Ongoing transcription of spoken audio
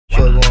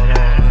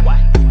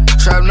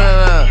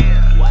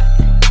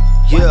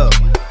Yeah.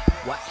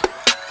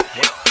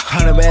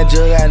 100 bad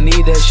jug, I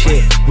need that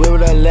shit. Whip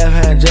with that left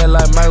hand just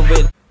like Michael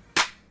Vick.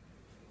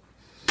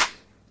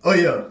 Oh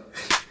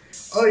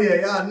yeah,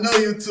 y'all know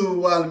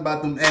YouTube wildin'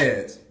 about them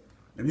ads.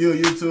 If you a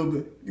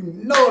YouTuber, you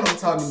know what I'm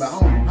talking about. I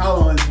don't know how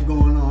long this is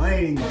going on. I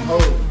ain't even gonna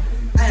hold it.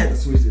 I had to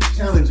switch this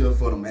challenger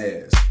for them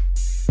ads.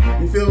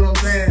 You feel what I'm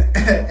saying?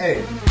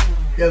 Hey,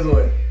 guess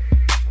what?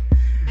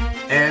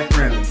 Ad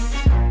friendly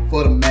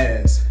for them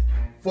ads.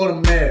 For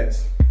them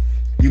ads.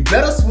 You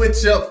better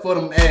switch up for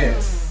them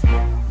ads.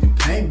 You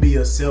can't be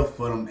yourself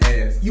for them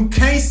ads. You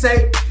can't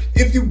say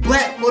if you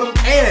black for them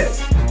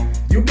ads.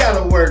 You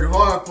gotta work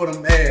hard for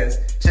them ads.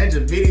 Change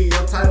your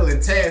video title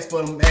and tags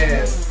for them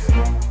ads.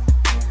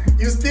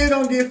 You still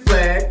don't get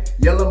flagged.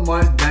 Yellow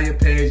marks down your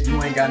page,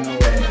 you ain't got no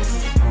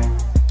ads.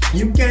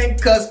 You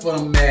can't cuss for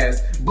them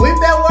ads. Bleep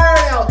that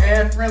word out,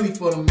 ad friendly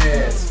for them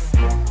ads.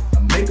 I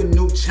make a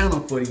new channel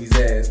for these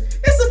ads.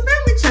 It's a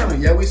family channel,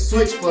 yeah, we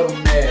switch for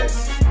them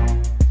ads.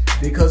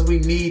 Because we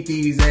need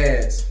these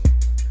ads.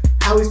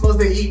 How we supposed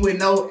to eat with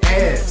no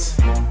ads?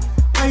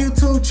 Why you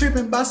two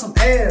tripping about some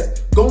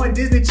ads? Going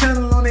Disney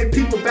Channel on their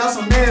people about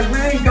some ads,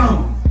 man, ain't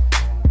gone.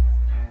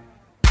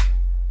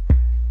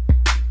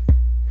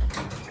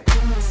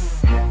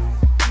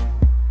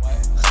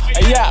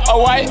 Yeah,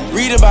 alright.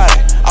 Read about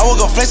it. I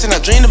woke up flexing, I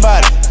dreamed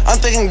about it. I'm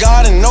thinking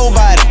God and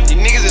nobody.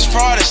 These niggas is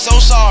fraud, it's so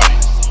sorry.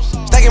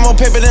 Stacking more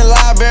paper than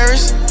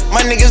libraries.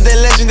 My niggas, they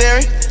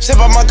legendary. Sip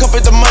out my cup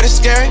at the mud, it's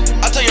scary.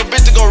 I tell your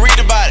bitch to go read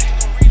about it.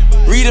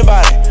 Read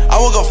about it. I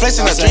woke up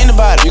flexing, I dreamed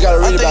about it.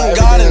 I'm thinking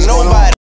God and nobody.